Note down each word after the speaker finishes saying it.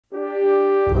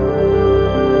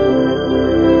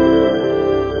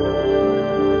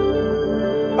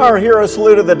Our hero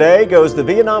salute of the day goes to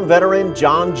Vietnam veteran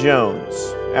John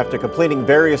Jones. After completing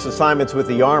various assignments with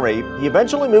the Army, he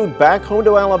eventually moved back home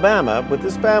to Alabama with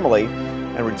his family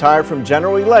and retired from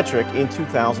General Electric in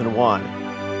 2001.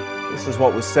 This is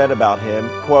what was said about him,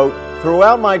 quote,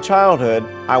 "Throughout my childhood,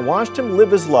 I watched him live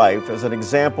his life as an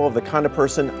example of the kind of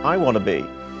person I want to be.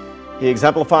 He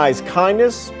exemplifies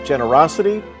kindness,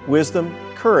 generosity, wisdom,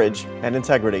 courage, and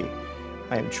integrity.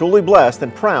 I am truly blessed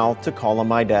and proud to call him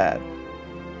my dad."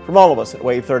 From all of us at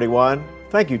Wave 31,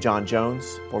 thank you, John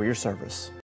Jones, for your service.